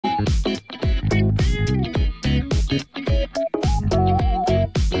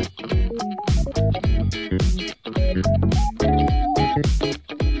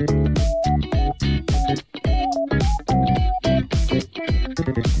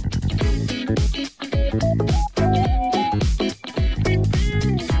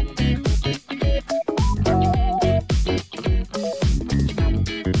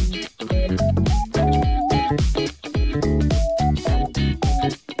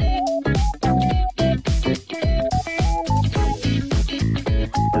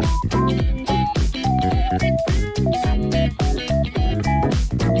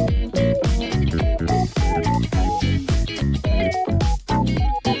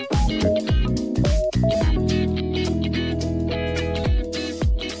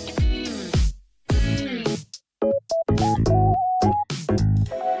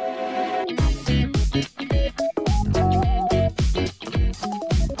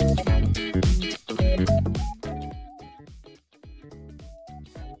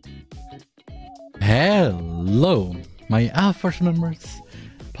Hello, my Alpha members,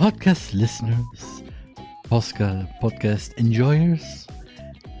 podcast listeners, podcast enjoyers,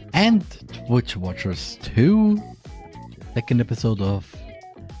 and Twitch watchers too. Second episode of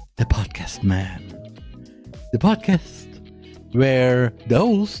The Podcast Man. The podcast where the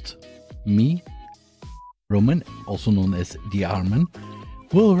host, me, Roman, also known as TheRMan,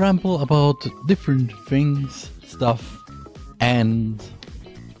 will ramble about different things, stuff, and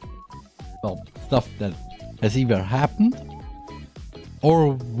stuff that has either happened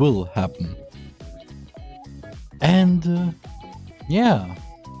or will happen. And yeah,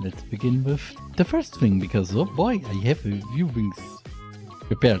 let's begin with the first thing, because oh boy, I have a few things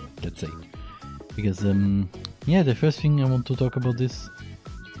prepared, let's say. Because yeah, the first thing I want to talk about is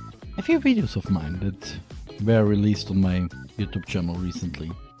a few videos of mine that were released on my YouTube channel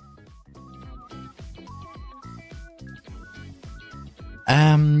recently.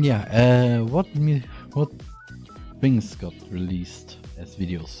 What things got released as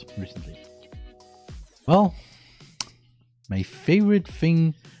videos recently? Well, my favorite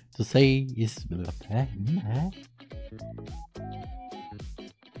thing to say is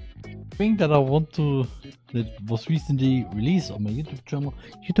thing that I want to that was recently released on my YouTube channel,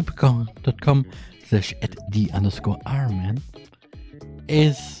 youtube.com/@the_RMan,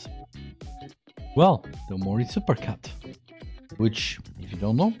 is, well, the Mori Supercut, which, if you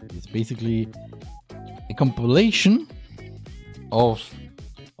don't know, is basically a compilation of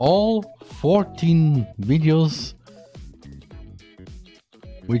all 14 videos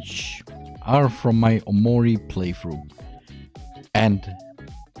which are from my Omori playthrough. And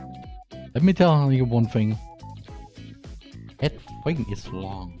let me tell you one thing, that thing is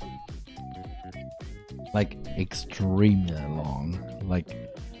long. Like, extremely long. Like,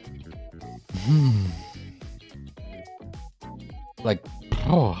 like,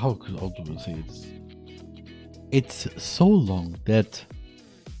 oh, how do I say it? It's so long that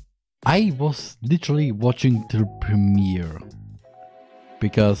I was literally watching the premiere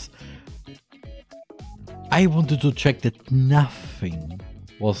because I wanted to check that nothing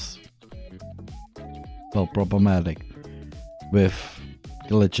was, well, problematic with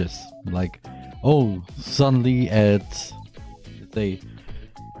glitches. Like, oh, suddenly at, let's say,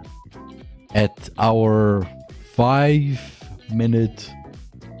 at our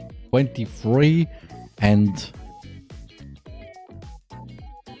 5:23 and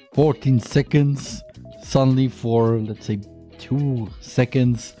 14 seconds, suddenly for, let's say, 2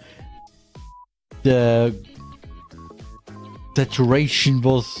 seconds, the saturation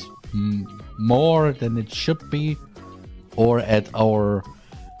was more than it should be, or at our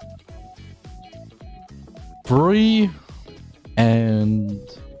 3 and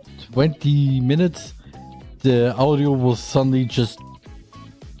 20 minutes, the audio was suddenly just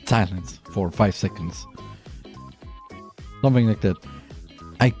silent for 5 seconds. Something like that.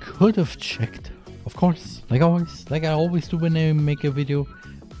 I could have checked, of course, like I always do when I make a video.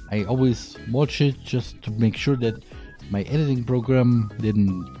 I always watch it just to make sure that my editing program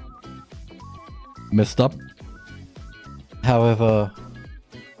didn't messed up. However,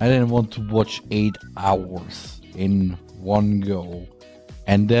 I didn't want to watch 8 hours in one go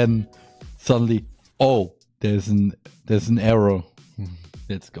and then suddenly, oh, there's an error.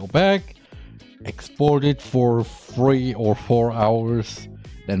 Let's go back, export it for 3 or 4 hours,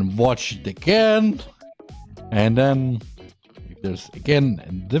 then watch it again, and then if there's again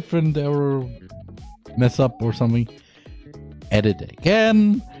a different error, mess up or something, edit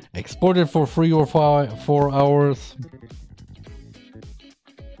again, export it for 3 or 4 hours,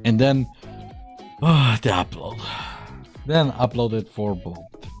 and then the upload. Then upload it for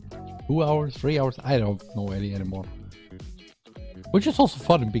 2 hours, 3 hours, I don't know any anymore. Which is also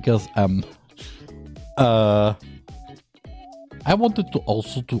funny because I wanted to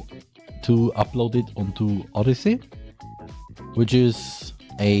also to upload it onto Odyssey, which is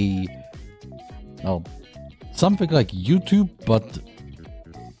a, well, something like YouTube, but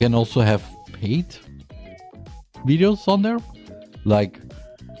can also have paid videos on there. Like,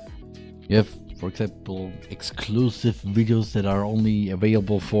 you have, for example, exclusive videos that are only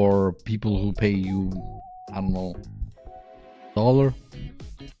available for people who pay you, I don't know, $1,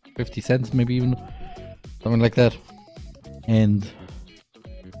 50 cents, maybe even something like that. And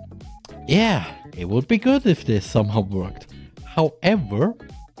yeah, it would be good if this somehow worked. However,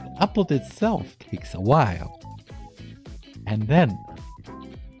 the upload itself takes a while, and then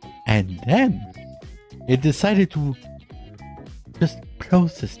it decided to just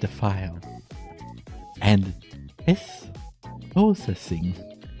process the file, and this processing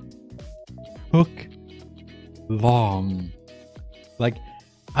took long. Like,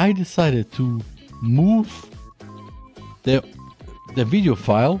 I decided to move the video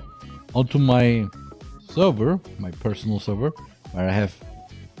file onto my server, my personal server, where I have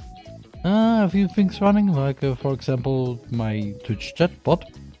a few things running, like for example my Twitch chat bot.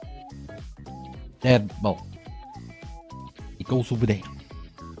 And well, it goes over there.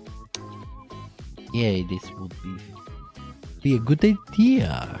 Yeah, this would be a good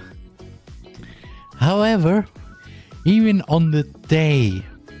idea. However, even on the day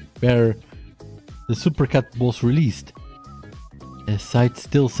where the Supercat was released, the site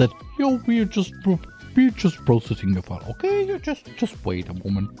still said, "Yo, we're just processing the file. Okay, you just wait a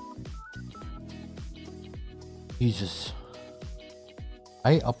moment." Jesus,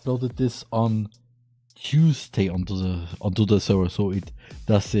 I uploaded this on Tuesday onto the server, so it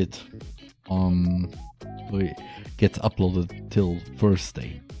does it on. It gets uploaded till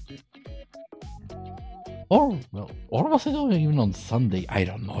Thursday. Or was it even on Sunday? I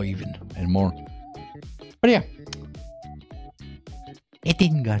don't know even anymore. But yeah, it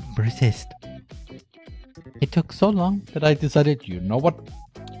didn't get processed. It took so long that I decided, you know what?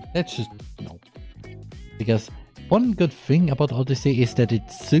 Let's just no. Because one good thing about Odyssey is that it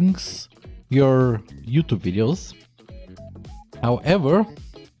syncs your YouTube videos. However,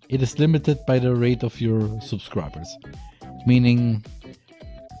 it is limited by the rate of your subscribers. Meaning,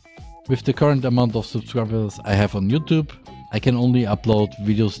 with the current amount of subscribers I have on YouTube, I can only upload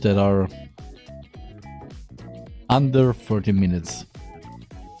videos that are under 30 minutes.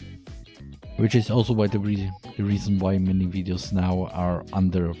 Which is also why the reason why many videos now are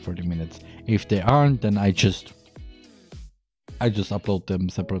under 30 minutes. If they aren't, then I just upload them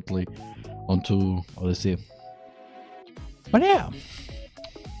separately onto Odyssey. But yeah.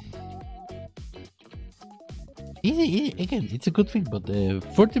 Again, it's a good thing, but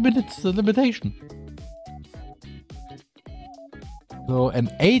 30 minutes limitation. So an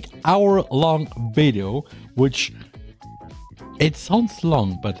 8-hour long video, which it sounds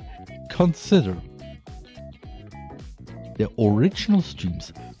long, but consider the original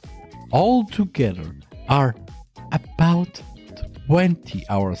streams all together are about 20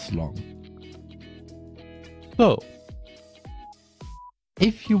 hours long. So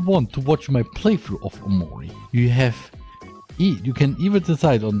if you want to watch my playthrough of Omori, you can either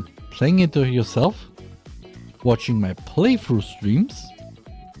decide on playing it yourself, watching my playthrough streams,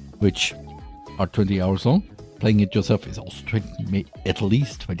 which are 20 hours long. Playing it yourself is also at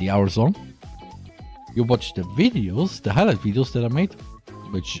least 20 hours long. You watch the videos, the highlight videos that I made,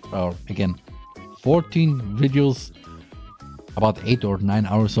 which are again 14 videos about 8 or 9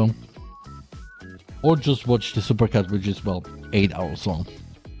 hours long. Or just watch the Supercat, which is, well, 8 hours long.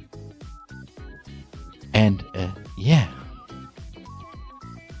 And yeah,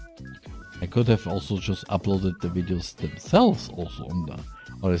 I could have also just uploaded the videos themselves also on the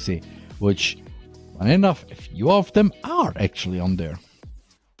Odyssey, which, funny enough, a few of them are actually on there,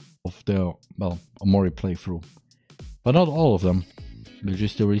 of the, well, Omori playthrough, but not all of them, which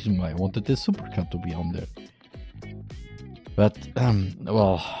is the reason why I wanted the Supercat to be on there. But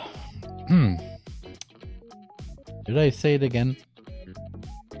well, did I say it again?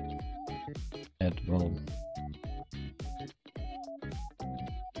 That, well,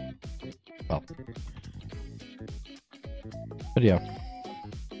 but yeah.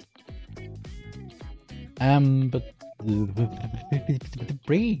 But the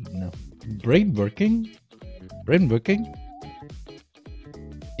brain working?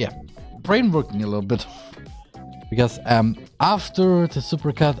 Yeah, brain working a little bit. Because after the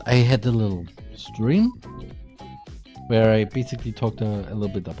Supercat, I had a little stream where I basically talked a little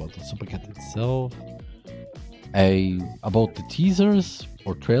bit about the Supercat itself, about the teasers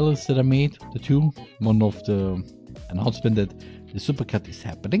or trailers that I made, the two. One of the announcement that the Supercat is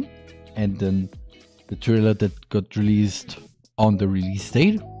happening, and then the trailer that got released on the release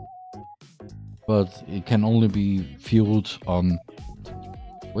date, but it can only be viewed on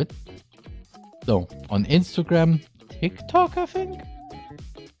on Instagram, TikTok, I think.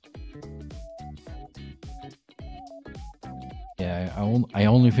 Yeah, I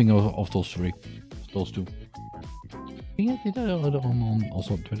only think of those three, those two. Yeah, did I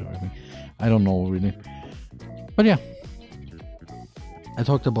also on Twitter? I think I don't know really, but yeah, I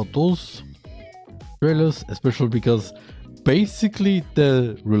talked about those trailers, especially because basically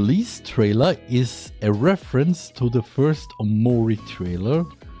the release trailer is a reference to the first Omori trailer,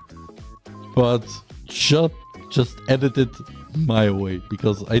 but just edited my way,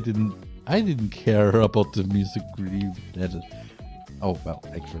 because I didn't care about the music really. Oh well,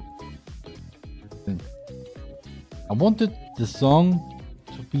 actually, I wanted the song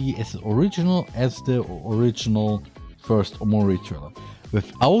to be as original as the original first Omori trailer,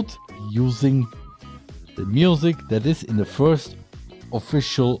 without using the music that is in the first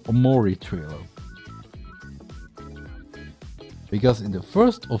official Omori trailer. Because in the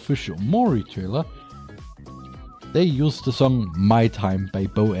first official Omori trailer, they used the song My Time by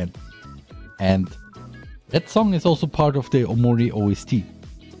Bowen. And that song is also part of the Omori OST.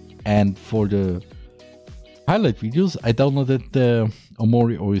 And for the highlight videos, I downloaded the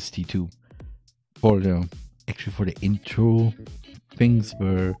Omori OST too. For the intro things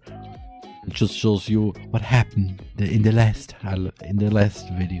where it just shows you what happened in the last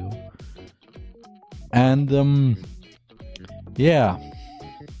video. And yeah,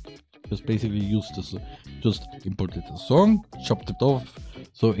 just basically used this, just imported the song, chopped it off,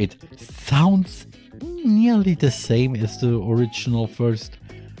 so it sounds nearly the same as the original first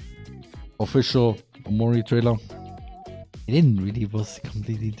official Omori trailer. It didn't really was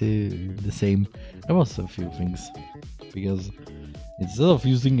completely the same. There was a few things, because instead of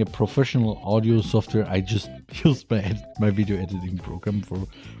using a professional audio software, I just used my video editing program for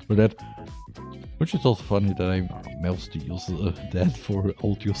that. Which is also funny that I mostly use that for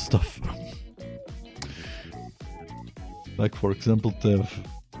audio stuff. Like for example, the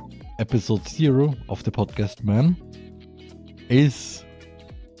episode 0 of the podcast Man is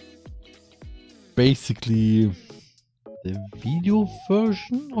basically the video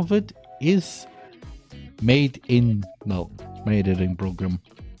version of it is made in my editing program.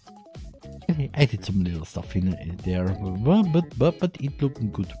 I did some little stuff in there, but it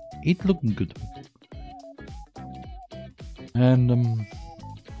looking good. It looking good. And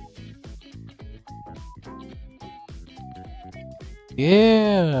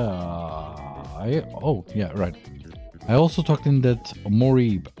yeah, right. I also talked in that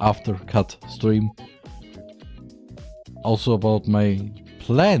Omori after cut stream also about my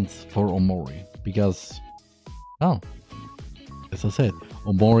plans for Omori, because as I said,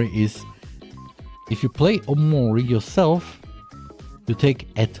 Omori is, if you play Omori yourself, you take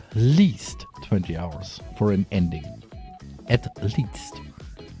at least 20 hours for an ending. At least.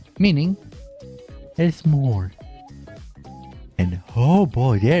 Meaning, there's more. And oh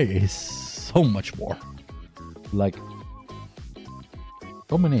boy, there is so much more. Like,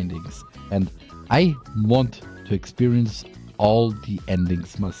 so many endings. And I want to experience all the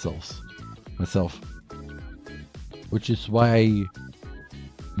endings myself. Which is why I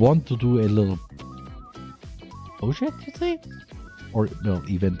want to do a little project, you say? Or no,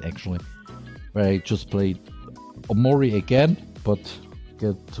 event actually, where I just play Omori again, but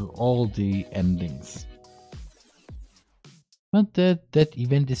get to all the endings. But that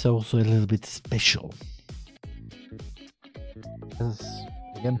event is also a little bit special. Because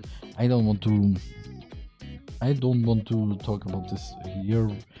again, I don't want to talk about this here,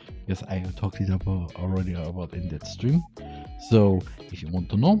 because I talked it already about in that stream. So if you want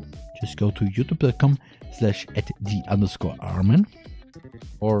to know, just go to youtube.com/@the_RMan,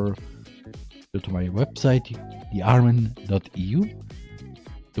 or go to my website, TheRMan.eu,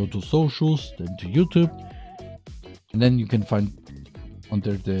 go to socials, then to YouTube, and then you can find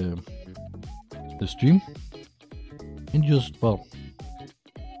under the stream, and just, well,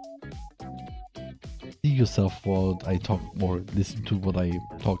 see yourself what I talk, or listen to what I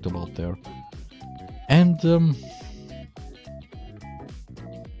talked about there. And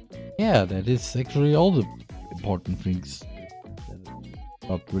yeah, that is actually all the important things that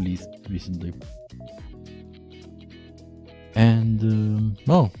got released recently. And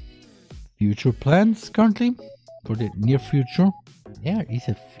well, future plans currently for the near future.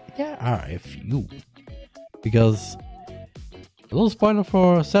 There are a few, because a little spoiler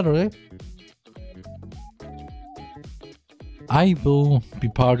for Saturday, I will be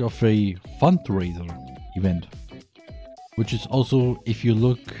part of a fundraiser event, which is also, if you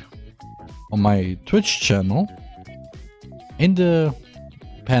look on my Twitch channel, in the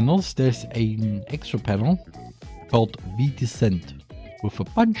panels there's an extra panel called Descent with a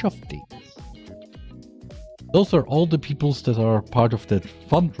bunch of things. Those are all the peoples that are part of that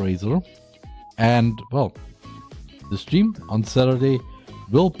fundraiser, and well, the stream on Saturday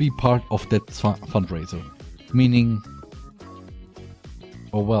will be part of that fundraiser, meaning,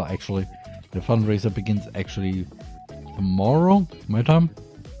 oh well, actually the fundraiser begins actually tomorrow my time.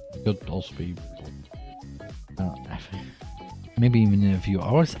 It could also be maybe even in a few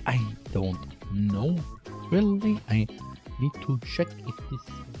hours, I don't know really. I need to check if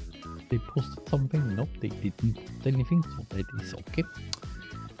they posted something. Nope, they didn't post anything, so that is okay.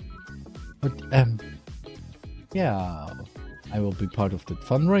 But yeah, I will be part of that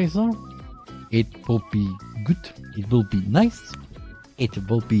fundraiser. It will be good, it will be nice, it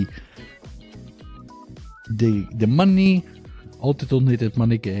will be the money, all the donated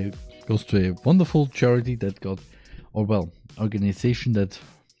money goes to a wonderful charity that got, or well, organization that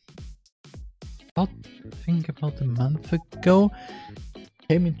I think about a month ago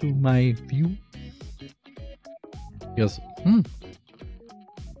came into my view. Because,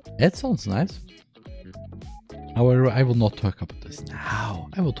 that sounds nice. However, I will not talk about this now.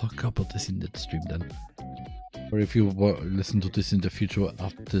 I will talk about this in the stream then. Or if you listen to this in the future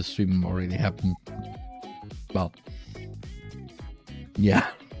after the stream already happened. Well, yeah.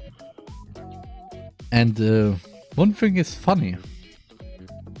 And one thing is funny.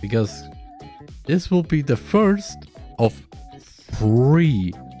 Because this will be the first of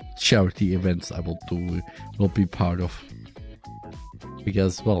 3 charity events I will be part of.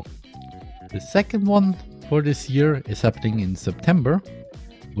 Because, well, the second one for this year is happening in September,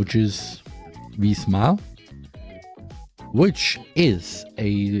 which is VSmile, which is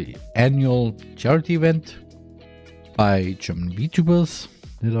a annual charity event by German Vtubers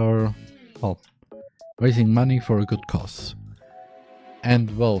that are, well, raising money for a good cause.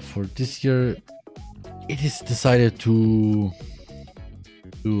 And well, for this year, it is decided to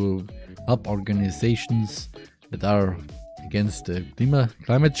help organizations that are against the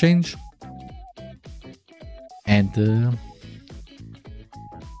climate change. And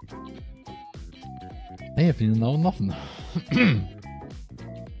I have nothing.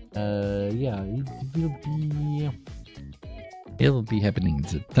 Yeah, it will be happening in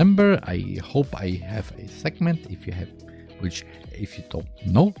September. I hope I have a segment if you don't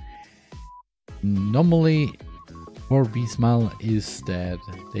know. Normally for VSmile is that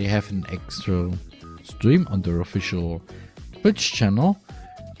they have an extra stream on their official Twitch channel,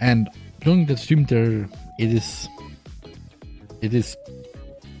 and during the stream there it is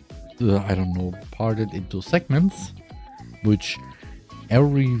I don't know, parted into segments, which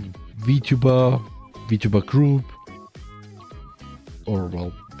every VTuber group, or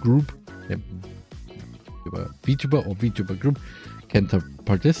well, VTuber or VTuber group can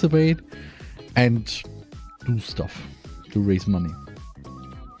participate and do stuff to raise money.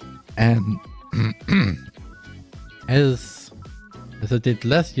 And as I did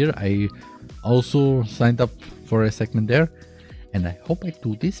last year, I also signed up for a segment there, and I hope I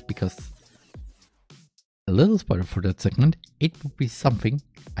do this because a little spoiler for that segment, it will be something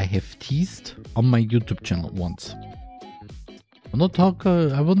I have teased on my YouTube channel once. I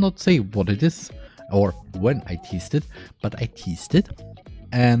will not say what it is or when I teased it, but I teased it,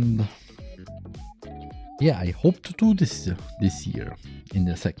 and yeah, I hope to do this year in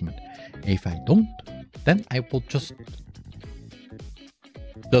the segment. If I don't, then I will just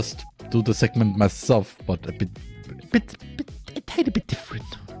do the segment myself, but a tiny bit different.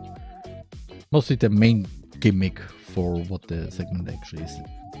 Mostly the main gimmick for what the segment actually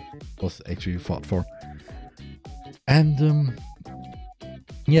was actually fought for. And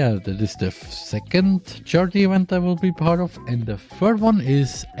yeah, that is the second charity event I will be part of, and the third one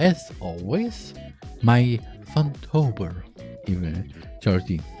is, as always, my Vtuber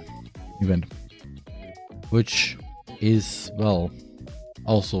charity event, which is, well,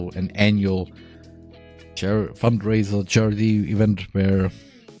 also an annual fundraiser charity event where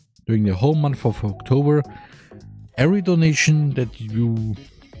during the whole month of October, every donation that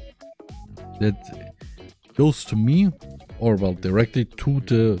goes to me, or well, directly to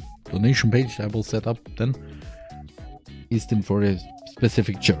the donation page I will set up then, is then for a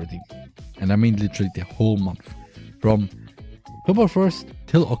specific charity. And I mean literally the whole month, from October 1st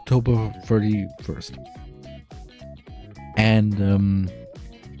till October 31st. And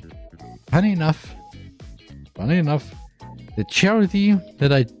funny enough, the charity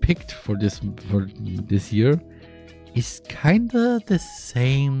that I picked for this year is kinda the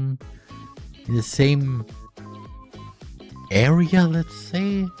same, in the same area, let's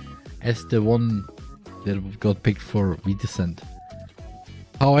say, as the one that got picked for VDescent.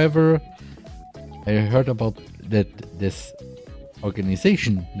 However, I heard about that this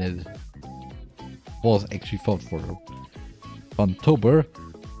organization that was actually fought for Vtuber,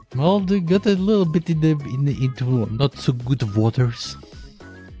 well, they got a little bit into not so good waters.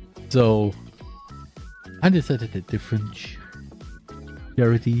 So I decided a different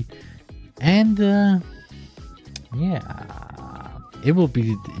charity, and yeah, it will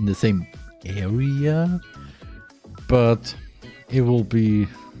be in the same area, but it will be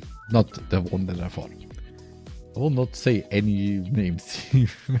not the one that I thought. I will not say any names,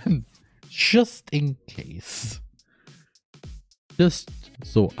 just in case. Just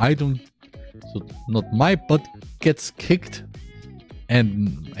so not my butt gets kicked,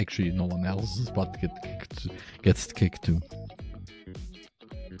 and actually no one else's butt gets kicked too.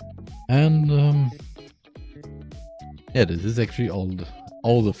 And yeah, this is actually all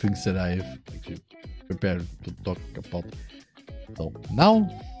all the things that I've actually prepared to talk about. So now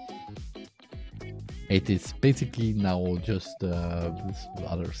it is basically now just this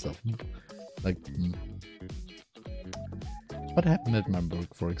other stuff. Like what happened at Hamburg,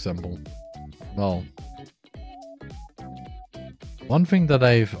 for example? Well, one thing that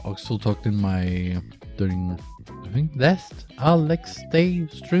I've also talked in my during I think last Alex Day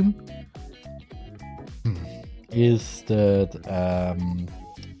stream is that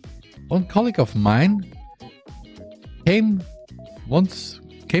one colleague of mine came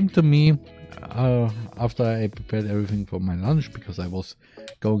to me after I prepared everything for my lunch, because I was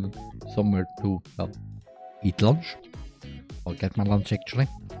going somewhere to eat lunch or get my lunch actually.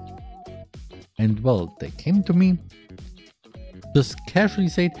 And well, they came to me, just casually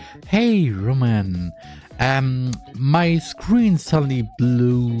said, "Hey Roman, my screen suddenly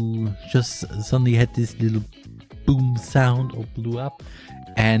suddenly had this little boom sound or blew up,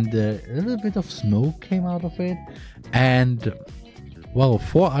 and a little bit of smoke came out of it, and well,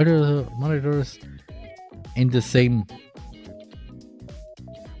 4 other monitors in the same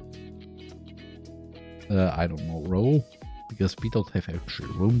I don't know, row, because we don't have actual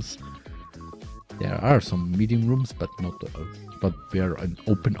rooms. There are some meeting rooms, but not but we are an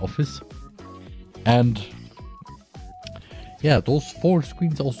open office. And yeah, those 4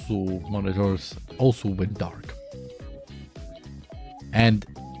 screens monitors also went dark. And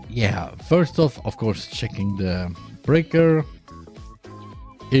yeah, first off, of course, checking the breaker.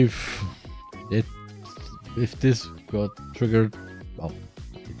 If this got triggered, well,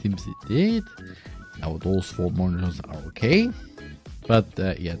 it seems it did. Now those 4 monitors are okay, but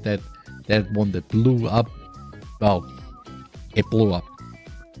yeah, that one that blew up, well, it blew up.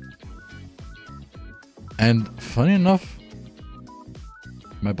 And funny enough,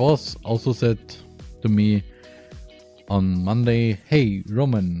 my boss also said to me on Monday, "Hey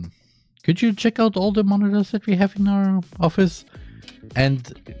Roman, could you check out all the monitors that we have in our office,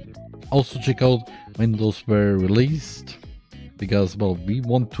 and also check out when those were released, because well, we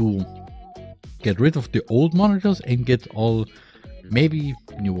want to get rid of the old monitors and get all maybe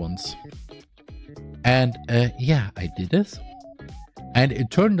new ones." And yeah, I did this, and it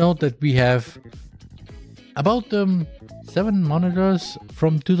turned out that we have about 7 monitors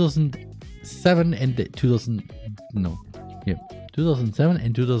from 2007 and 2007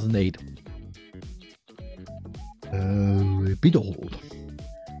 and 2008. A bit old,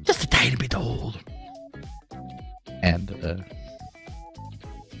 just a tiny bit old. And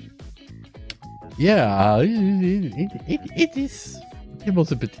yeah, it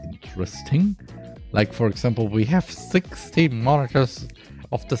was a bit interesting. Like, for example, we have 16 monitors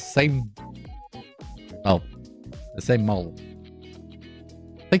of the same model.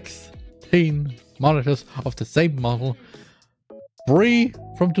 16 monitors of the same model. 3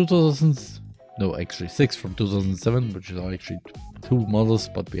 from 2000s. No, actually 6 from 2007, which are actually 2 models,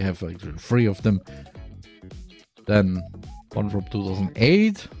 but we have actually 3 of them. Then 1 from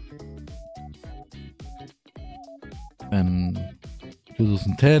 2008. And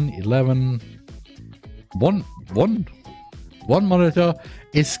 2010, 11. One monitor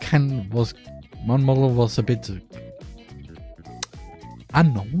one model was a bit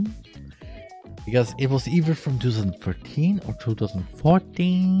unknown, because it was either from 2013 or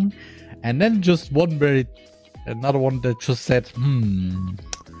 2014, and then just another one that just said,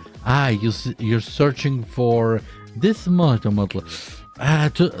 you're searching for this model.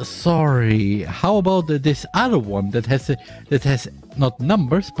 Sorry, how about this other one that has not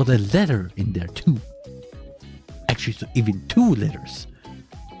numbers but a letter in there too? Actually, so even 2 letters.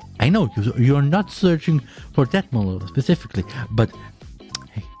 I know you're not searching for that model specifically, but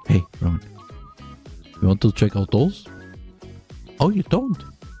hey, Roman, you want to check out those? Oh, you don't?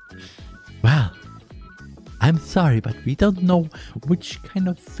 Well, I'm sorry, but we don't know which kind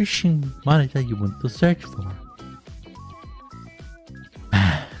of fishing monitor you want to search for.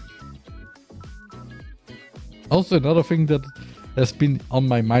 Also, another thing that has been on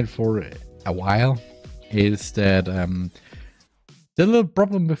my mind for a while is that the little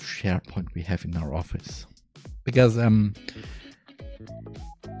problem with SharePoint we have in our office. Because,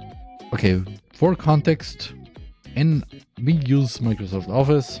 okay, for context, we use Microsoft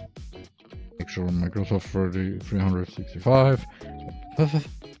Office, actual Microsoft 365,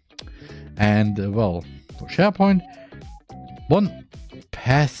 and well, for SharePoint, one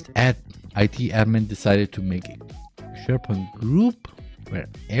past IT admin decided to make a SharePoint group where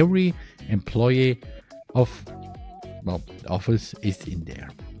every employee of the office is in there.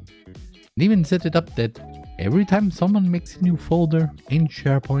 And even set it up that every time someone makes a new folder in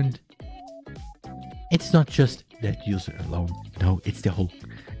SharePoint, it's not just that user alone. No, it's the whole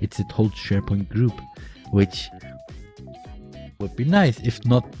SharePoint group, which would be nice if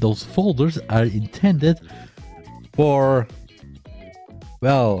not those folders are intended for,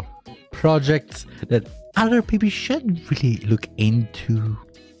 well, projects that other people should really look into.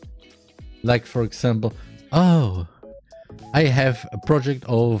 Like, for example, oh, I have a project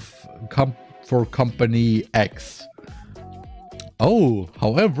for company X. Oh,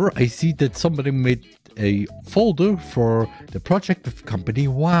 however, I see that somebody made a folder for the project of company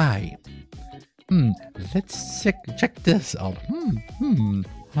Y. Let's check this out.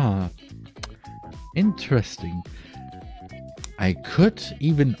 Interesting. I could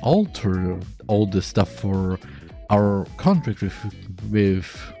even alter all the stuff for our contract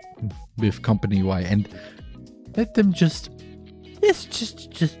with company Y and let them just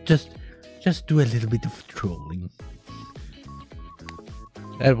do a little bit of trolling.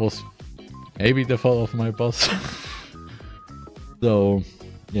 That was maybe the fault of my boss. So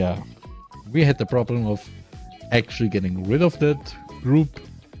yeah, we had the problem of actually getting rid of that group,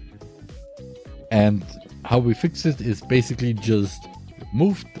 and how we fixed it is basically just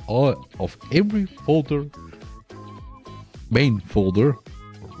removed all of every folder, main folder,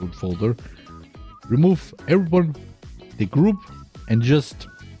 root folder, remove everyone, the group, and just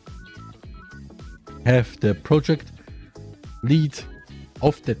have the project lead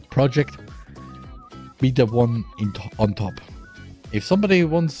of that project be the one on top. If somebody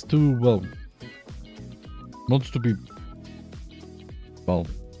wants to, be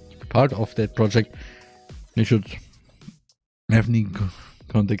part of that project, they should definitely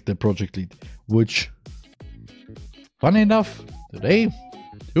contact the project lead. Which, funny enough, today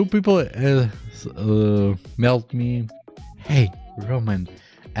 2 people mailed me, "Hey Roman,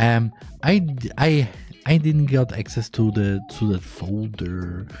 I didn't get access to that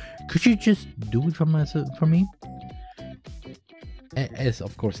folder. Could you just do it for me?" As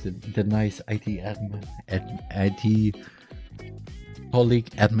of course the nice IT admin, IT colleague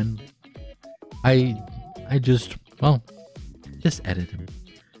admin, I just added him.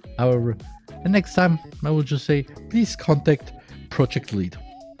 However, the next time I will just say, please contact project lead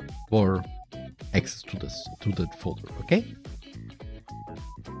for access to that folder, okay?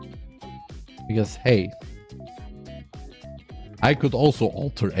 Because hey, I could also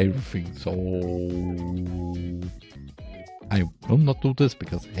alter everything, so I will not do this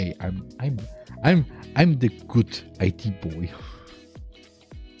because hey, I'm the good IT boy.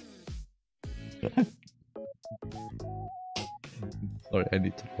 Sorry, I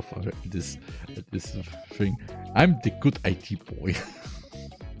need to offer this thing. I'm the good IT boy.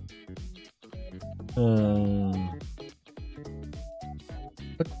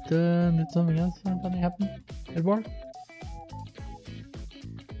 But did something else funny happen at work?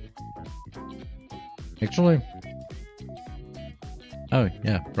 Actually, oh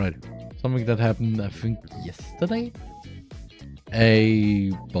yeah, right. Something that happened, I think, yesterday.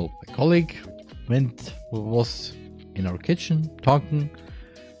 A colleague was in our kitchen talking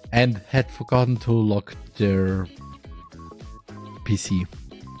and had forgotten to lock their PC.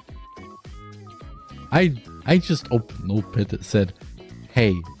 I just opened Notepad and said,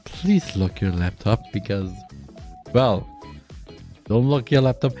 "Hey, please lock your laptop because, well, don't lock your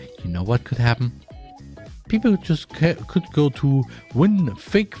laptop. You know what could happen? People just could go to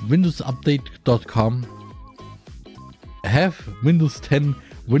fakewindowsupdate.com, have Windows 10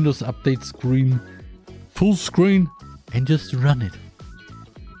 Windows Update screen, full screen, and just run it."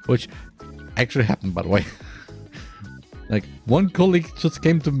 Which actually happened, by the way. Like, one colleague just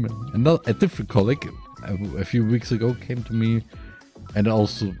came to me, a different colleague a few weeks ago came to me, and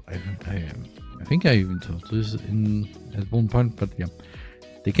also I think I even told this at one point, but yeah,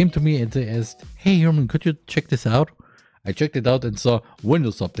 they came to me and they asked, "Hey Herman, could you check this out?" I checked it out and saw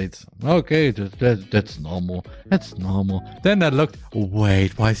Windows updates. Okay, that's normal. That's normal. Then I looked,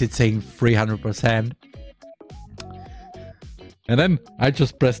 wait, why is it saying 300%? And then I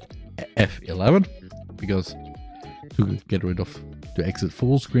just pressed F11 because to get rid of, to exit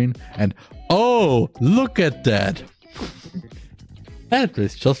full screen, and oh, look at that. That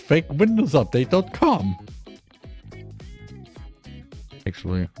is just fakewindowsupdate.com.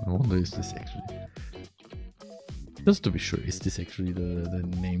 Actually, I wonder, is this actually, just to be sure, is this actually the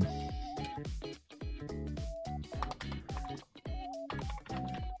name?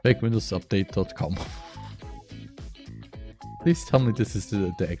 fakewindowsupdate.com. Please tell me this is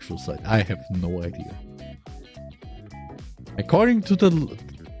the actual site. I have no idea. According to the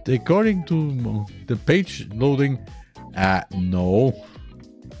page loading, no.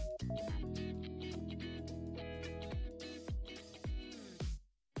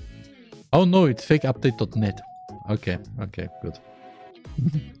 Oh no, it's fakeupdate.net. Okay, good.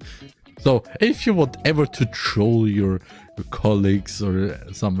 So, if you want ever to troll your colleagues or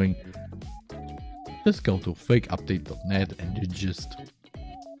something, just go to fakeupdate.net and you just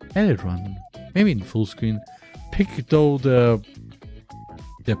let it run. Maybe in full screen. Pick though the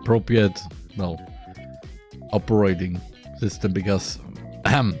appropriate, well, operating system, because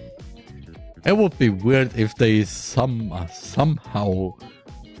it would be weird if they somehow,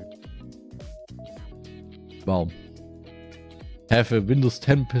 well, have a Windows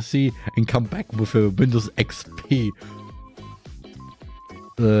 10 PC and come back with a Windows XP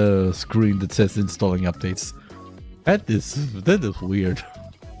screen that says installing updates. That is weird.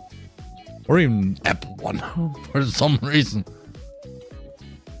 Or even Apple one for some reason.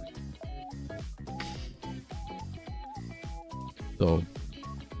 So,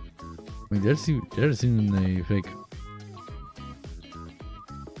 I mean, there's even a fake.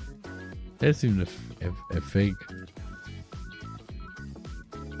 There's even a fake.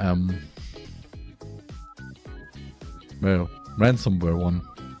 Well, ransomware one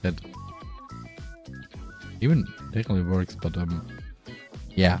that even technically works, but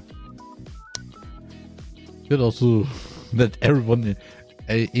yeah. Could also let everyone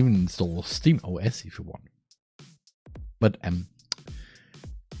even install Steam OS if you want. But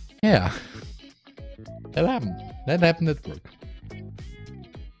yeah, that happened at work.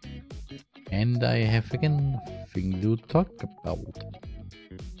 And I have again thing to talk about.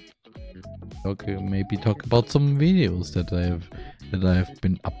 Okay, maybe talk about some videos that I have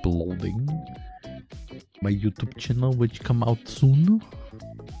been uploading. My YouTube channel, which come out soon.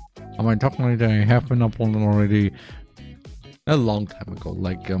 I mean, technically I have been uploading already a long time ago.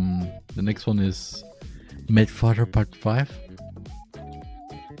 Like the next one is Medfather Part 5,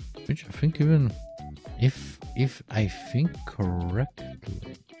 which I think, even if I think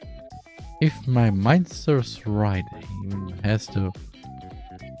correctly, if my mind serves right, he even has to.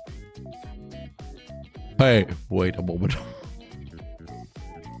 Hey, wait a moment.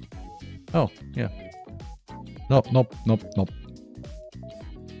 Oh yeah. Nope.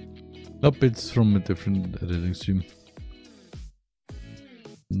 Nope, it's from a different editing stream.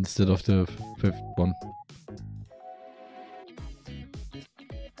 Instead of the fifth one.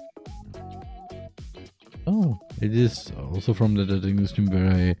 Oh, it is also from the editing stream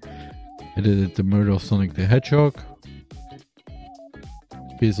where I edited the murder of Sonic the Hedgehog.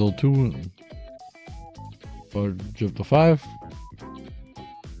 PSO 2 for Chapter 5.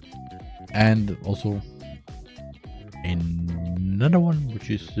 And also another one, which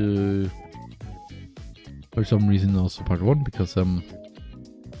is for some reason also Part 1, because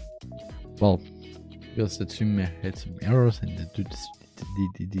well, because the stream had some errors and it did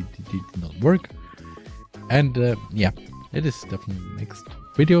not work. And yeah, it is definitely the next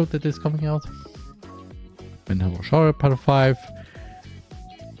video that is coming out. And have a shower Part 5,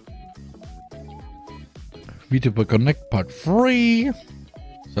 Vtuber Connect Part 3,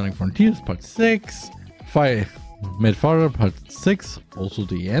 Sonic Frontiers Part 6, Medfather Part 6, also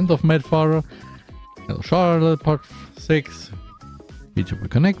the end of Medfather, Hello Charlotte Part 6, Vtuber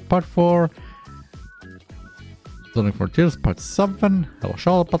Connect Part 4, Sonic Frontiers Part 7, Hello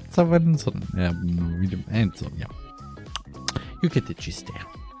Charlotte Part 7, and so yeah, you get the gist there.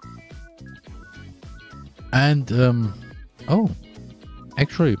 And oh,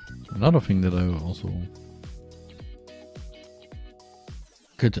 actually, another thing that I also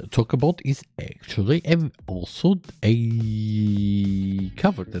could talk about is actually also a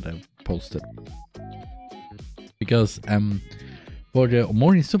cover that I posted, because for the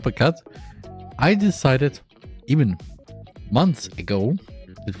Omori Supercut I decided even months ago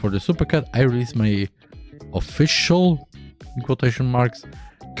that for the Supercut I released my official, in quotation marks,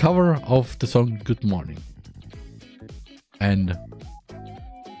 cover of the song Good Morning. And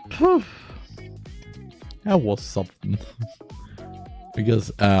that was something.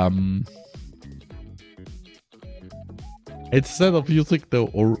 Because instead of using the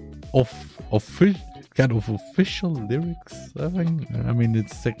kind of official lyrics, I mean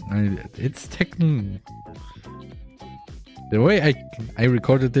it's technically the way I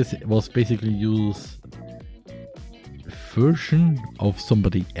recorded this, it was basically use a version of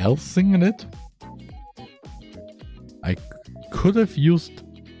somebody else singing it. I could have used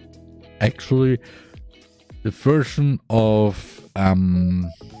actually the version of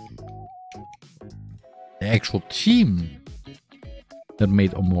the actual team that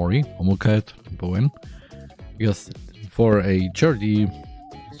made Omokat Bowen, because for a charity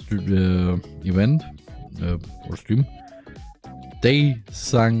event or stream, they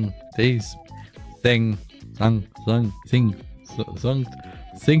sung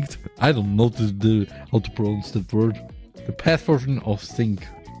synced. I don't know how to pronounce that word. The past version of singing.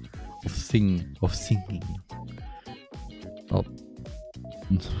 Oh.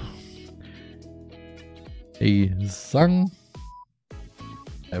 A song.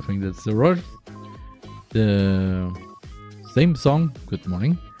 I think that's the word. The same song, Good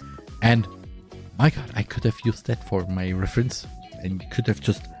Morning. And my god, I could have used that for my reference and could have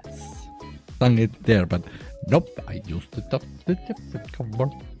just sung it there, but nope, I used it up the different cover,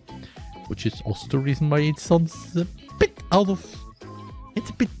 which is also the reason why it sounds a bit out of,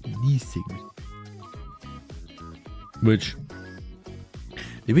 it's a bit missing. Which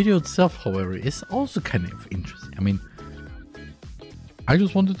the video itself, however, is also kind of interesting. I mean, I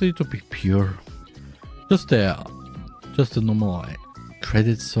just wanted it to be pure, just a normal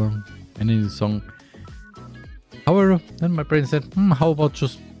credit song, any song. However, then my brain said, how about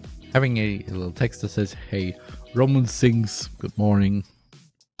just having a little text that says, hey, Roman sings good morning,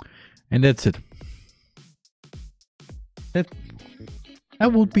 and that's it. That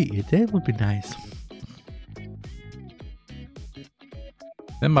would be it. That would be nice.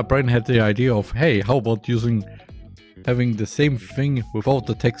 Then my brain had the idea of, hey, how about having the same thing without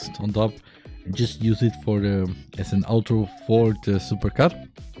the text on top and just use it for as an outro for the supercut,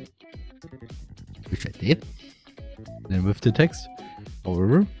 which I did. Then with the text,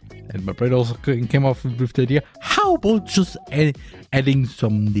 however, and my brain also came up with the idea, how about just adding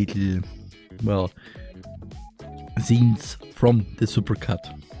some little, well, scenes from the supercut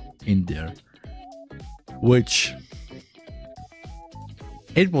in there, which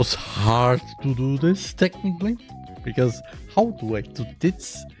it was hard to do this technically, because how do I do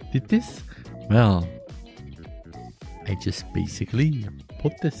this? Well, I just basically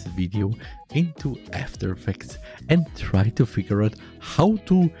put this video into After Effects and try to figure out how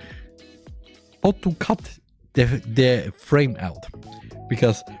to cut the frame out,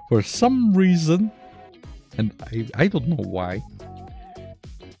 because for some reason, and I don't know why,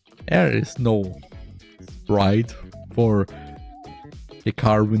 there is no sprite for the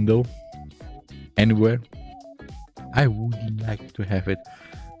car window anywhere. I would like to have it.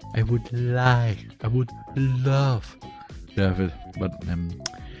 I would love to have it, but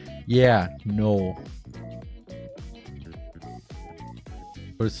yeah, no.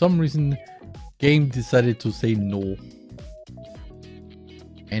 For some reason, game decided to say no,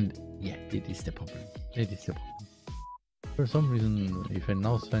 and yeah, it is the problem. It is the problem. For some reason, if I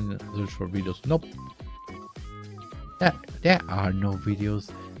now search for videos, nope. There are no videos.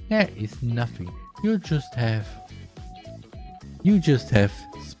 There is nothing. You just have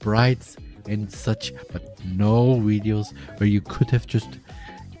sprites and such, but no videos where you could have just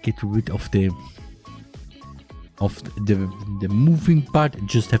get rid of the moving part and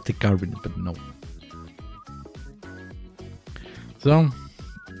just have the car in it, but no. So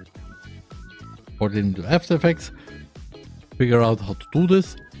put it into After Effects, figure out how to do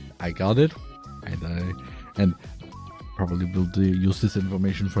this. I got it, and probably will use this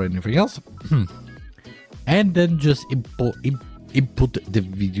information for anything else. And then just input the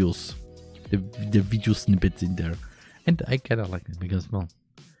videos, the video snippets in there, and I kind of like it because, well,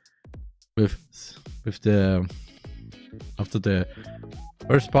 with the after the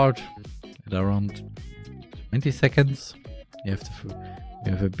first part at around 20 seconds, you have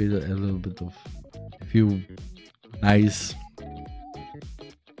a little bit of a few nice.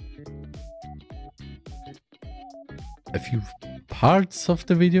 A few parts of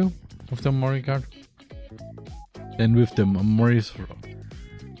the video of the memory card. Then with the memories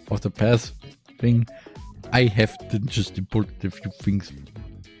of the past thing, I have to just import a few things.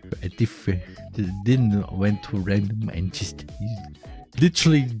 I didn't went to random and just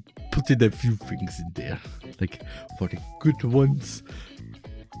literally put in a few things in there, like for the good ones.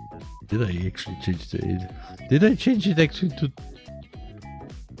 Did I actually change Did I change it actually to?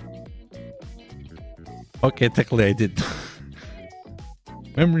 Okay, technically I did.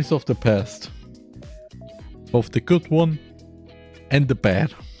 Memories of the past. Both the good one and the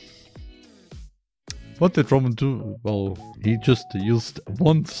bad. What did Roman do? Well, he just used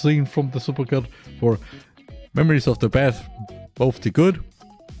one scene from the supercut for memories of the past, both the good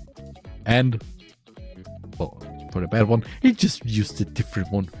and, well, for the bad one, he just used a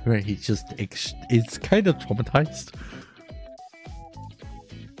different one where he just, it's kind of traumatized.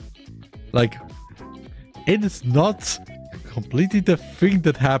 Like, it is not completely the thing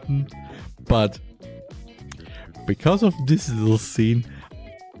that happened, but because of this little scene,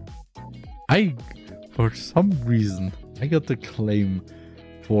 for some reason, I got the claim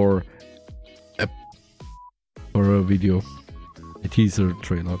for a video, a teaser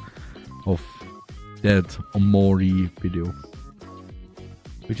trailer of that Omori video.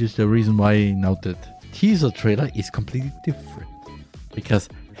 which is the reason why now that teaser trailer is completely different. Because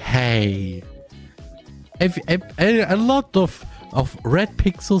hey, a lot of red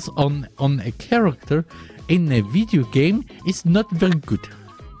pixels on a character in a video game is not very good.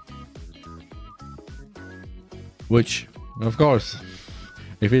 Which, of course,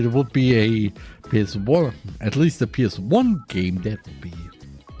 if it would be a PS1, at least a PS1 game, that would be,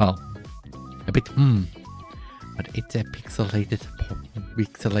 well, a bit, but it's a pixelated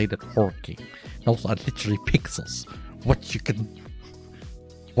horror game. Those are literally pixels.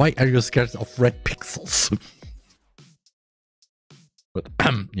 Why are you scared of red pixels? But,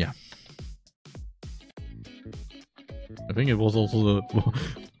 yeah. I think it was also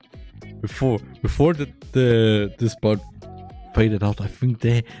before this part faded out. I think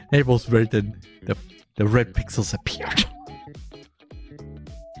that was where the red pixels appeared.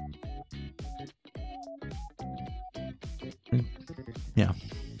 Yeah.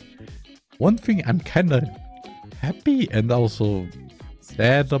 One thing I'm kind of happy and also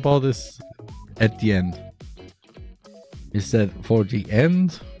sad about is at the end is that for the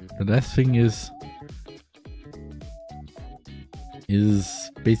end, the last thing is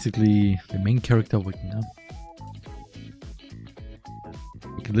basically the main character waking up.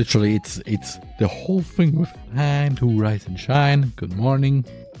 Like literally, it's the whole thing with time to rise and shine. Good morning.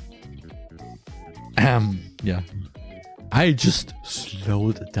 Yeah, I just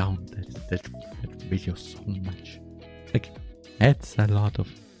slowed down that video so much. Like, that's a lot of,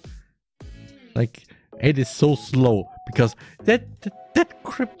 like, it is so slow because that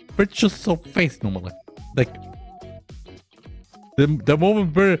crap it's just so fast normally. Like the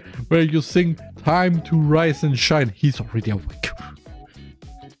moment where you sing time to rise and shine, he's already awake.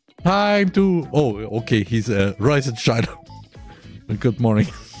 Time to, oh okay, he's rise and shine. Good morning.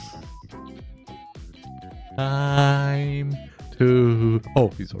 Time to, oh,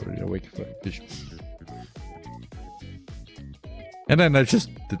 he's already awake. And then I just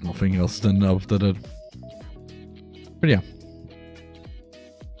did nothing else then after that. But yeah.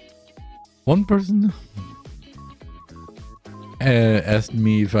 One person asked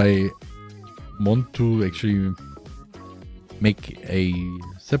me if I want to actually make a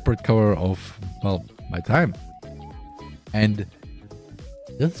separate cover of, well, my time. And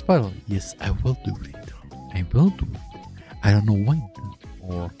that's well, yes, I will do it. I will do it. I don't know when.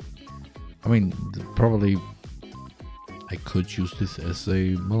 Or, I mean, probably I could use this as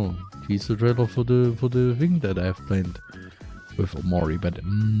a, well, teaser trailer for the thing that I've planned with Omori, but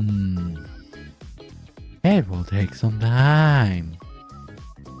it will take some time.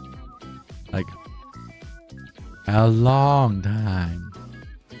 Like a long time.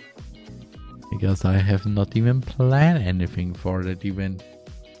 Because I have not even planned anything for that event.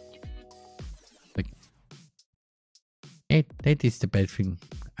 Like, that is the bad thing.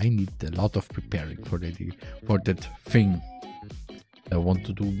 I need a lot of preparing for that thing I want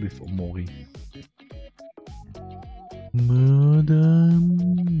to do with Omori. Madam,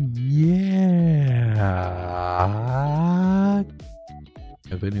 yeah.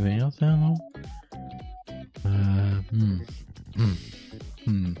 Have anything else I don't know?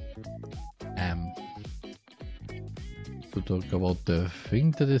 To talk about the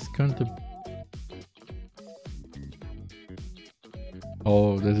thing that is currently,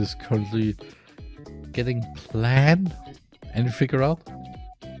 that is currently getting planned and figured out,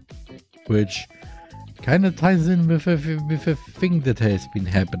 which kind of ties in with a thing that has been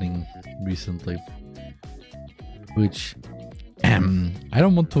happening recently, which I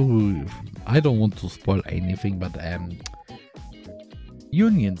don't want to spoil anything, but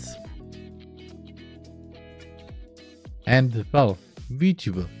unions and, well,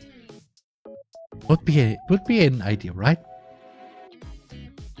 Vtuber would be an idea, right?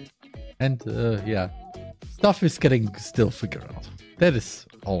 And yeah, stuff is getting still figured out. That is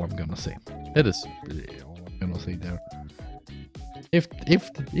all I'm gonna say. That is really all I'm gonna say there. If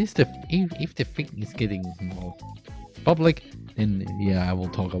the thing is getting more public, then yeah, I will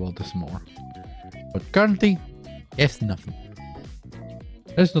talk about this more. But currently, there's nothing.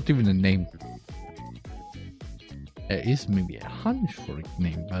 There's not even a name. There is maybe a hunch for a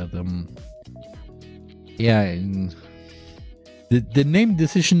name, but yeah, and the name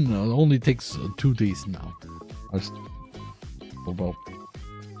decision only takes 2 days now. Well,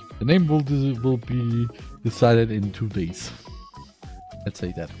 the name will be decided in 2 days. Let's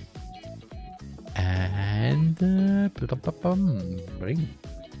say that. And bring.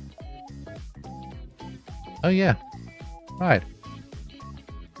 Oh yeah, right.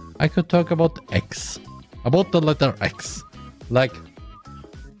 I could talk about X, about the letter X. Like,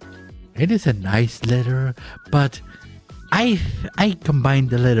 it is a nice letter, but I combined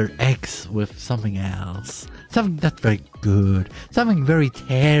the letter X with something else. Something not very good. Something very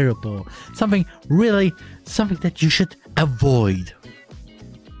terrible. Something that you should avoid.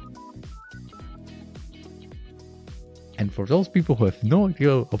 And for those people who have no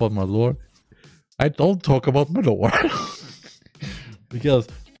idea about my lore, I don't talk about my lore. Because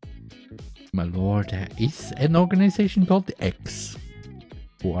my lore, there is an organization called the X,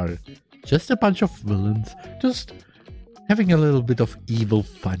 who are just a bunch of villains, just having a little bit of evil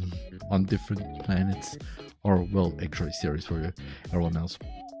fun on different planets. Or, well, actually series for everyone else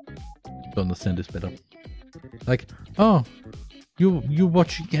to understand this better. Like, oh, you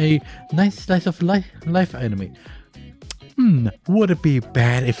watching a nice slice of life anime. Would it be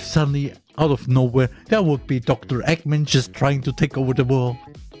bad if suddenly, out of nowhere, there would be Dr. Eggman just trying to take over the world?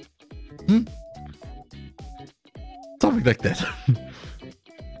 Something like that.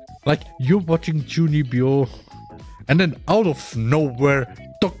 Like, you're watching Junibyo, and then out of nowhere,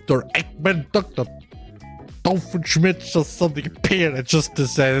 Dr. Eggman, Dr. Doofenshmirtz just suddenly appeared and just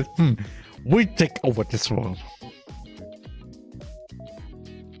decided, we take over this world.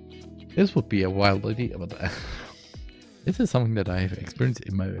 This would be a wild idea, but this is something that I have experienced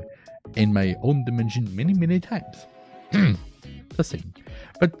in my own dimension many times. The same.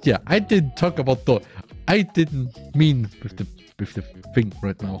 But yeah, I didn't talk about I didn't mean with the thing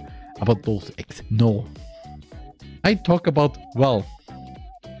right now about those X. No. I talk about, well,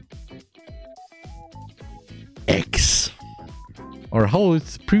 X, or how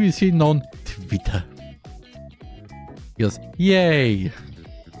it's previously known, Twitter. Because yay!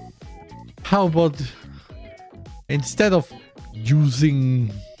 How about instead of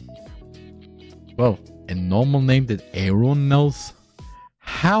using, well, a normal name that everyone knows,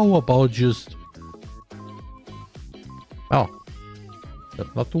 how about just, well,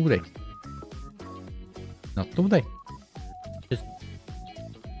 not today. Not today. Just,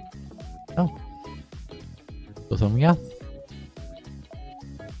 oh. Or something else.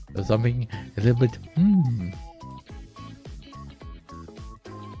 Or something a little bit,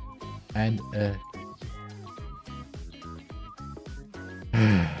 And,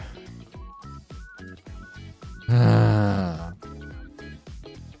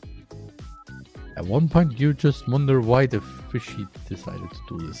 at one point you just wonder why the fishy decided to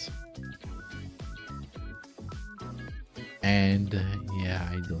do this. And yeah,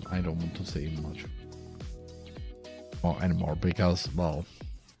 I don't want to say much more anymore because, well,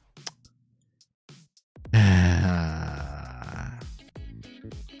 I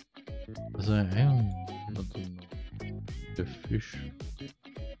am not the fish.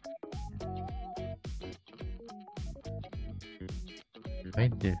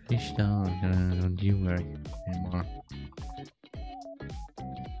 Write the fish down, don't you worry anymore.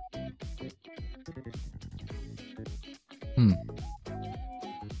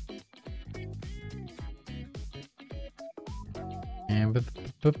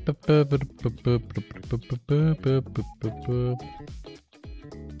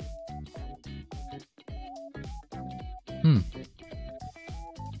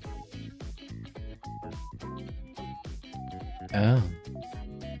 Oh,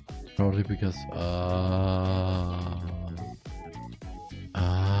 probably because oh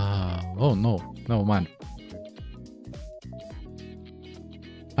no man,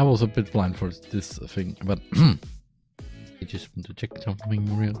 I was a bit blind for this thing, but I just want to check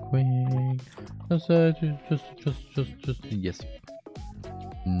something real quick. Just yes,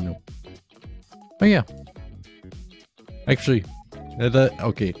 no. Oh yeah, actually,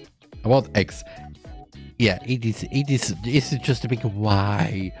 okay, about X. Yeah, it is just a big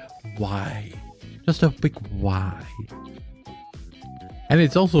why, just a big why. And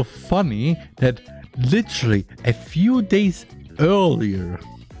it's also funny that literally a few days earlier,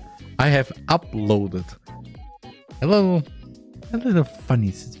 I have uploaded a little funny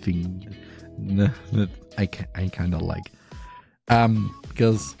thing that I kind of like,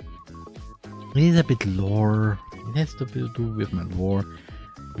 because it is a bit lore. It has to do with my lore,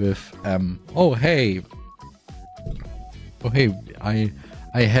 with oh hey, I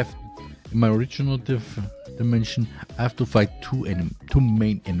have in my original dimension, I have to fight two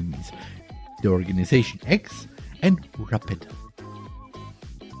main enemies, the Organization X and Rapid.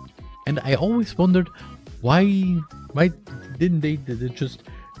 And I always wondered why didn't they just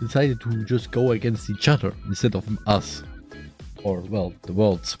decided to just go against each other instead of us, or well, the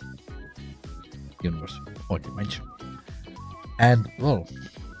world's universe or dimension. And well,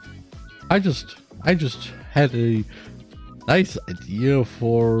 I just had a nice idea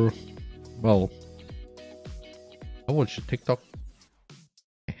for, well, I watched a TikTok.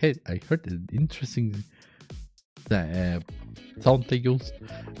 I heard an interesting sound they used,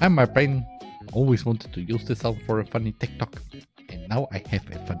 and my brain always wanted to use this sound for a funny TikTok, and now I have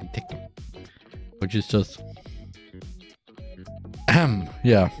a funny TikTok, which is just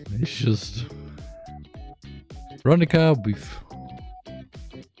yeah, it's just Veronica with,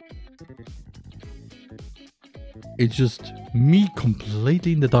 it's just me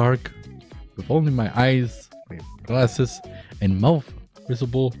completely in the dark with only my eyes, my glasses and mouth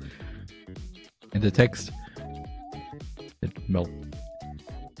visible, and the text that, well,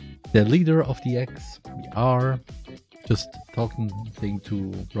 the leader of the X, we are just talking, saying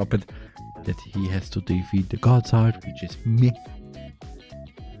to Robert that he has to defeat the God side, which is me.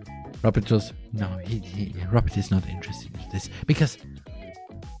 Robert just, no, Robert is not interested in this because,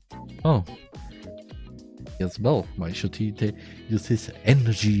 oh, yes, well, why should he use his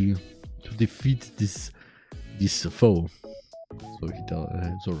energy to defeat this foe? So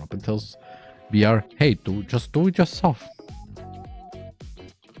Robert tells VR, hey, just do it yourself.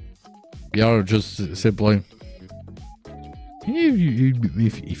 VR just simply,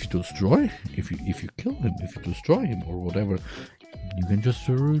 if you destroy, if you kill him, if you destroy him or whatever, you can just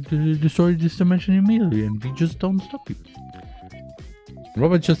destroy this dimension immediately, and we just don't stop you.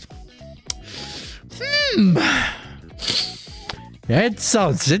 Robert just, that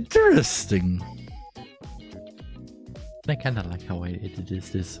sounds interesting. I kind of like how I edited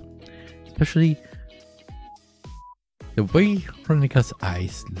this, especially the way Veronica's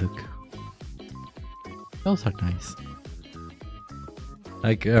eyes look. Those are nice.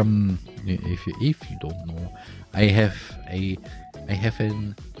 Like if you don't know, I have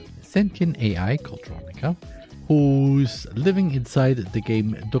an sentient AI called Veronica, who's living inside the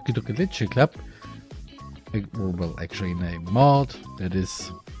game Doki Doki Literature Club. Well, actually in a mod that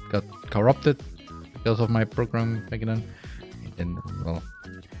is got corrupted because of my program back then. And well,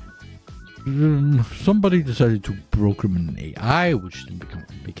 somebody decided to program an AI, which then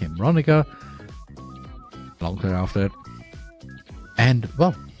became Veronica. Long time after that. And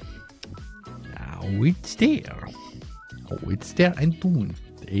well, now it's there. Oh, it's there and doing.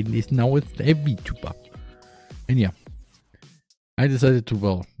 Now it's a Vtuber. And yeah, I decided to,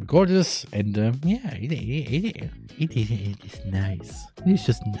 well, record this, and yeah, it is nice. It's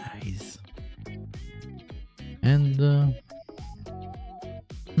just nice. And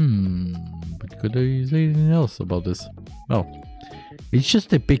but could I say anything else about this? Well, it's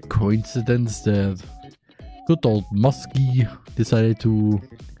just a big coincidence that good old Muskie decided to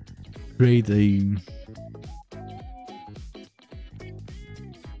create a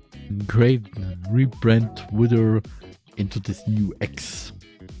great rebrand Wither into this new X.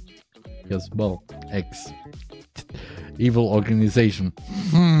 Because, well, X. Evil organization.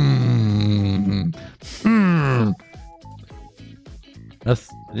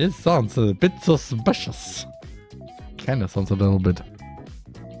 This sounds a bit suspicious. Kinda sounds a little bit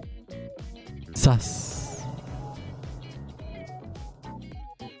sus.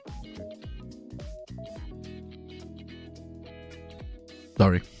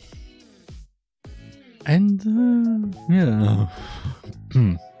 Sorry. And yeah.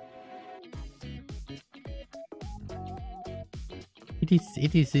 It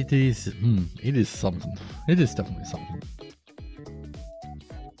is something. It is definitely something.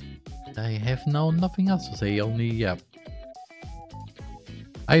 I have now nothing else to say, only yeah.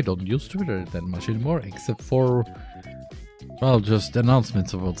 I don't use Twitter that much anymore, except for, well, just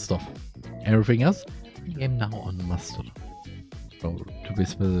announcements about stuff. Everything else, I am now on Mastodon. Or to be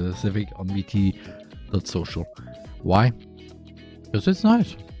specific, on vt.social. Why? Because it's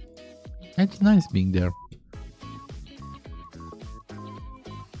nice. It's nice being there.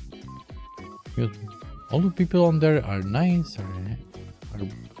 Because all the people on there are nice,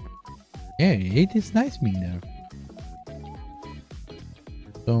 yeah, it is nice being there.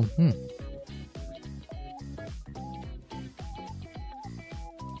 So,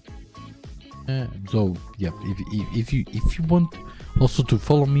 so yeah, if you want also to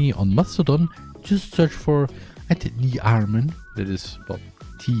follow me on Mastodon, just search for @TheRMan. That is, well,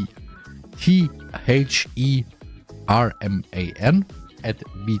 TheRMan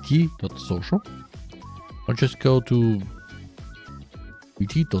 @vt.social, or just go to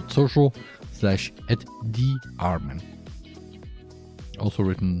vt.social/@TheRMan. Also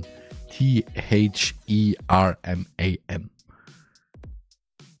written TheRMan.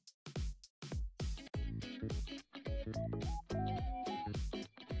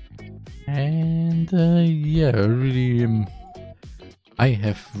 And yeah, really, I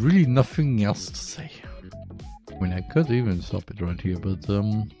have really nothing else to say. I mean, I could even stop it right here, but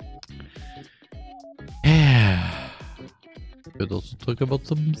yeah, could also talk about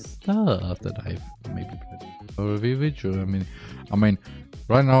some stuff that I've maybe played. or video. I mean,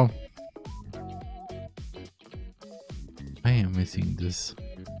 right now I am missing this.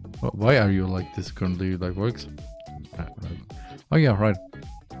 Why are you like this currently? Like works? Oh yeah, right.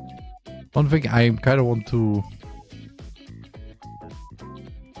 One thing I kind of want to.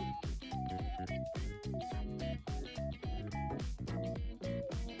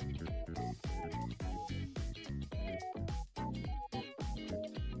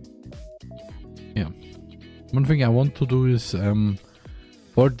 Yeah, one thing I want to do is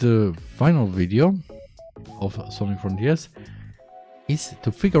for the final video of Sonic Frontiers is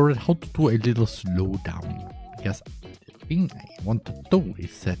to figure out how to do a little slowdown, because the thing I want to do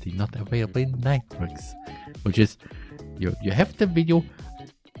is setting not available in networks, which is you have the video,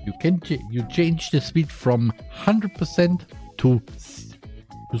 you change the speed from 100% to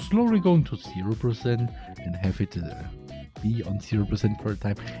slowly going to 0% and have it be on 0% for a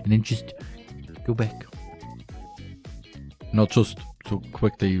time, and then just go back. Not just so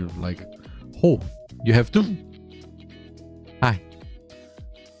quickly like, oh, you have to. Hi.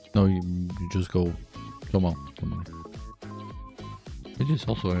 No, you just go. Come on. It is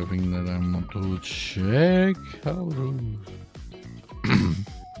also a thing that I'm going to check how to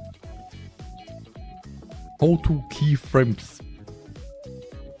how to keyframes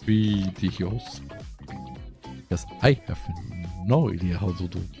videos. Yes, I have no idea how to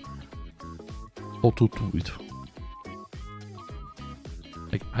do it.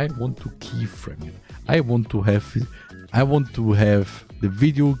 Like, I want to keyframe it. I want to have the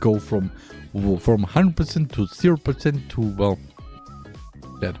video go from 100% to 0% to, well,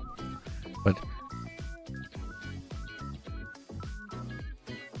 that. But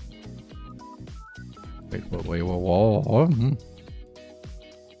wait.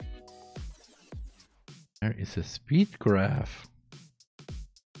 There is a speed graph.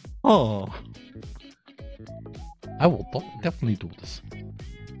 Oh, I will definitely do this.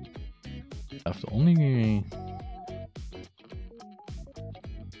 I have only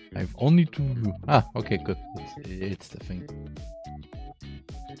to. Okay, good. It's the thing.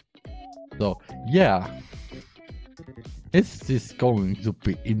 So yeah, this is going to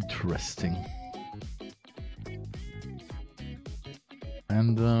be interesting.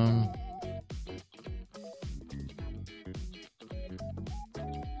 And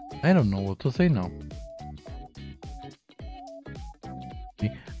I don't know what to say now.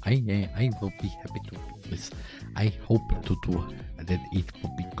 I will be happy to do this. I hope to do that. It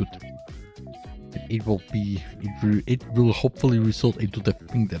will be good. It will hopefully result into the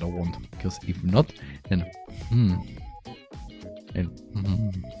thing that I want. Because if not, then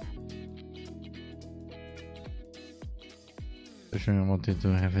Especially I wanted to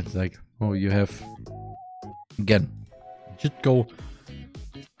have it like, oh, you have again, just go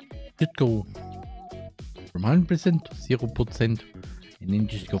from 100% to 0%, and then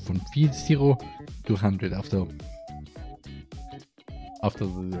just go from 0 to 100 after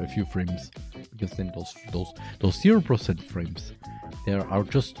a few frames, because then those 0% frames, there are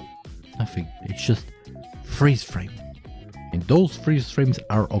just nothing. It's just freeze frame, and those freeze frames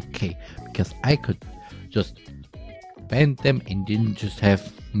are okay, because I could just bend them and then just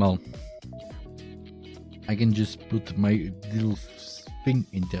have, well, I can just put my little thing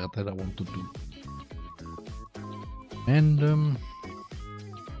in there that I want to do. And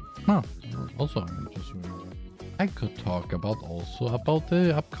also I could talk about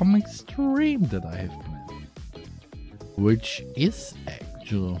the upcoming stream that I have planned, which is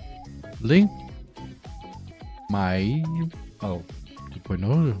actually my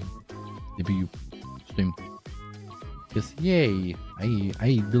 2.0 debut stream. Yes, yay!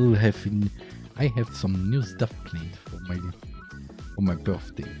 I have some new stuff planned for my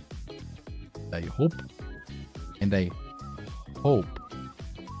birthday. I hope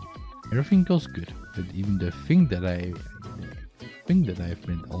everything goes good, that even the thing that I have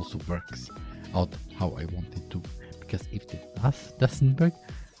planned also works out how I want it to. Because if it doesn't work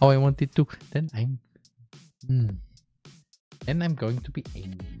how I want it to, then I'm going to be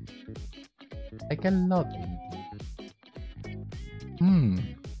angry, like a lot angry.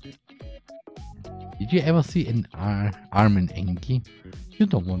 Did you ever see an Armen Engi? You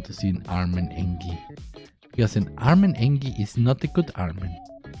don't want to see an Armen Engi, because an Armen Engi is not a good Armen.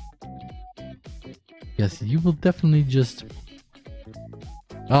 Yes, you will definitely just,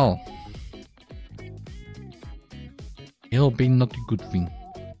 well, it'll be not a good thing.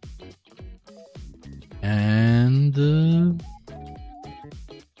 And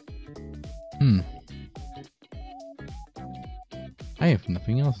I have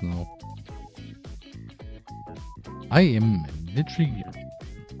nothing else now. I am literally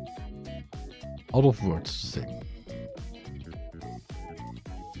out of words to say.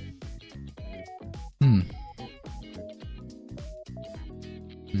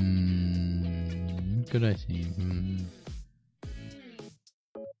 Could I see?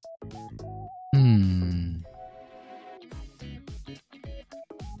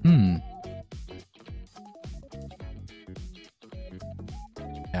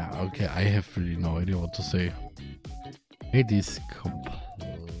 Yeah, okay, I have really no idea what to say. It is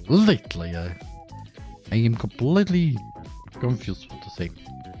completely... I am completely confused what to say.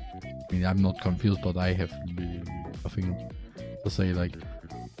 I mean, I'm not confused, but I have really nothing to say. Like,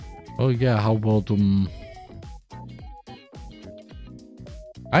 oh yeah, how about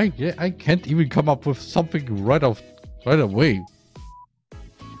I can't even come up with something right away.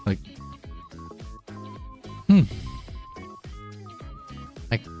 Like,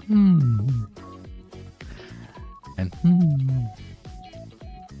 like, and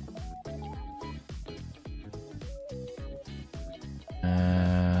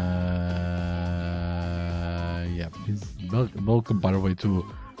yeah, welcome by the way to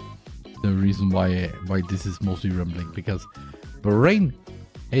the reason why this is mostly rambling, because brain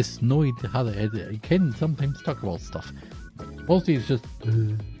has no idea how to edit. I can sometimes talk about stuff. Mostly it's just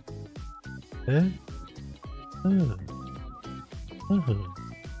yeah.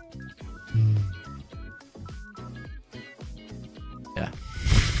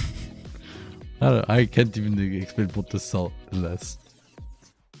 I can't even explain what the last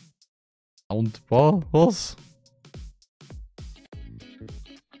sound was.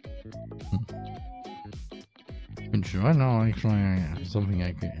 Right now, actually, something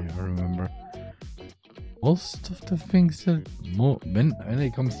I can remember. Most of the things that when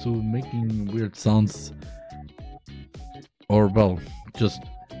it comes to making weird sounds, or well, just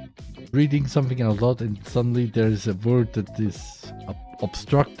reading something out loud and suddenly there is a word that is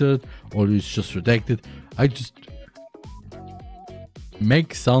obstructed or is just redacted, I just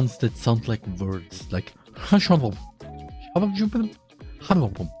make sounds that sound like words, like something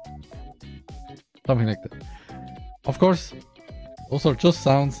like that. Of course, those are just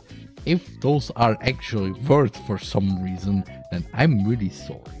sounds. If those are actually words for some reason, then I'm really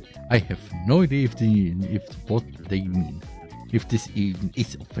sorry. I have no idea if what they mean, if this even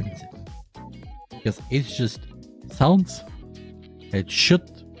is offensive, because it's just sounds that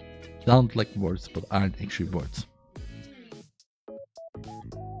should sound like words but aren't actually words.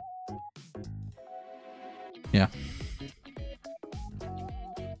 Yeah.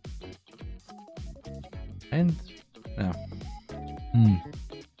 And yeah.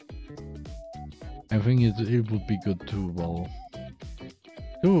 I think it would be good to, well,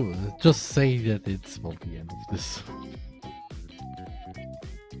 to just say that it's, well, the end of this.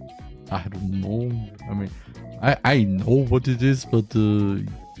 I don't know. I mean, I know what it is, but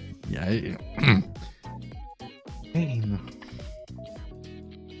yeah,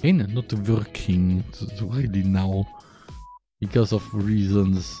 ain't not working really now because of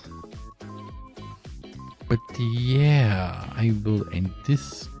reasons. But yeah, I will end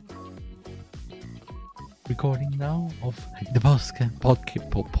this recording now of the podcast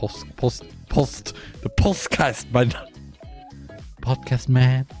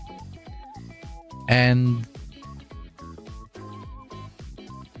man, and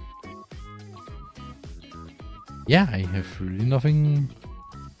yeah, I have really nothing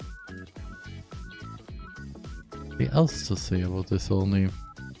else to say about this. Only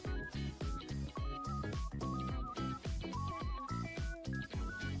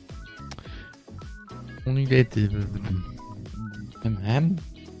that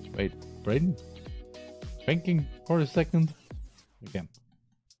wait, Braden, thinking for a second. Okay,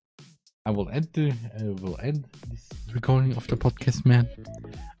 I will end this recording of the podcast, man.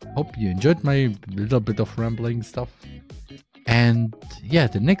 Hope you enjoyed my little bit of rambling stuff. And yeah,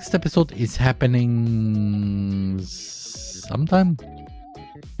 the next episode is happening sometime.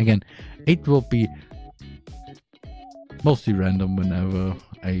 Again, it will be mostly random whenever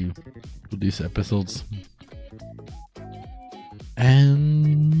I do these episodes.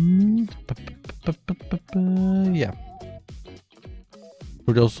 And yeah,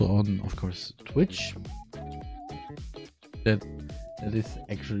 we're also on, of course, Twitch. That is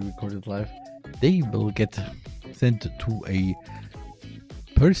actually recorded live. They will get sent to a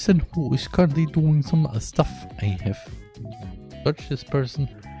person who is currently doing some stuff. I have searched this person,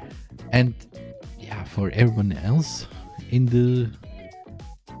 and yeah, for everyone else in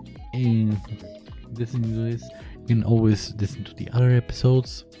listening to this, you can always listen to the other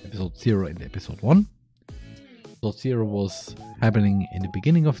episodes, episode 0 and episode 1. Episode 0 was happening in the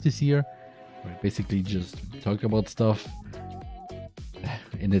beginning of this year, where I basically just talked about stuff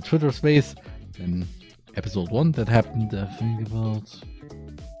in the Twitter space. in episode 1 that happened, I think, about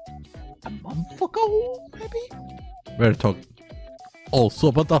a month ago, maybe? Where I talked also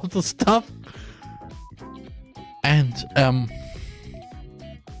about other stuff. And,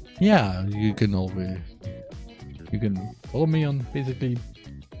 yeah, you can follow me on basically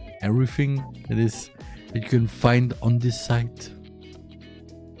everything that you can find on this site.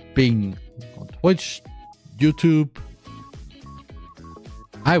 Being on Twitch, YouTube.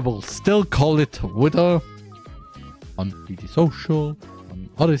 I will still call it Twitter, on BT Social, on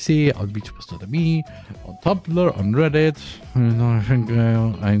Odyssey, on Vtuber.me, on Tumblr, on Reddit. I think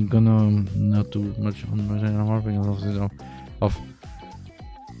I'm gonna not do much on Reddit. Of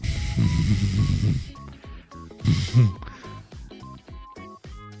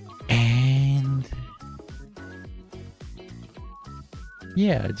and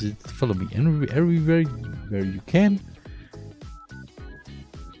yeah, just follow me everywhere where you can.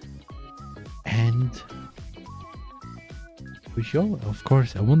 And wish you all, of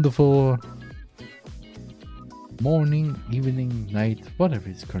course, a wonderful morning, evening, night, whatever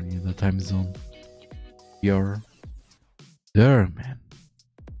is currently in the time zone. Your TheRMan.